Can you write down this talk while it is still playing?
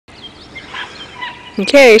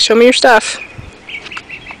Okay, show me your stuff.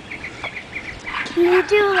 Can you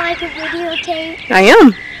do like a videotape? I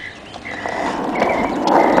am.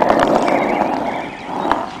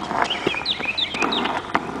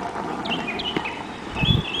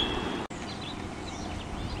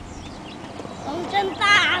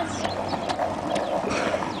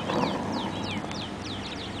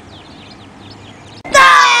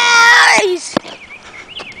 Nice!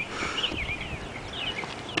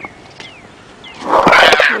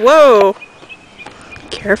 Whoa.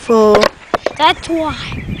 Careful. That's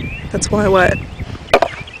why. That's why what?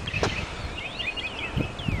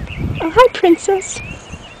 Oh, hi, Princess.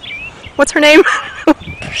 What's her name?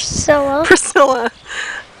 Priscilla. Priscilla.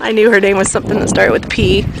 I knew her name was something that started with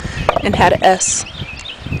P and had an S.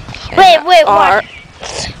 Wait, R.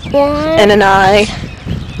 One. And an I.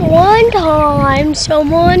 One time,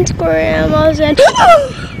 someone's grandma said,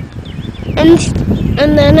 and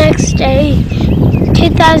the next day,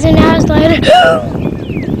 2,000 hours later,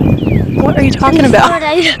 What are you talking about?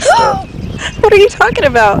 What are you talking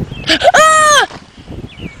about?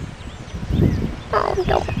 I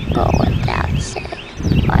don't go without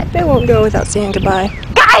saying bye. They won't go without saying goodbye.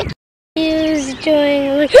 He's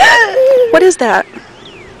doing. What is that?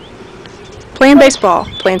 Playing baseball,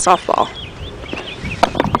 playing softball.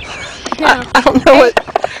 No. I don't know what. I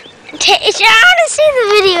want to see the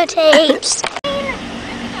videotapes.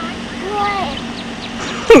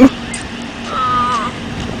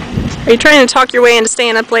 Are you trying to talk your way into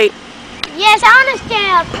staying up late? Yes, I want to stay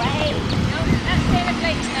up late.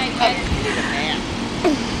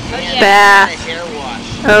 Bath. Hair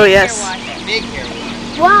wash. Oh, yes. Big hair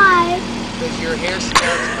wash. Why? Because your hair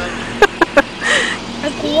smells funny.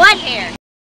 Like what hair?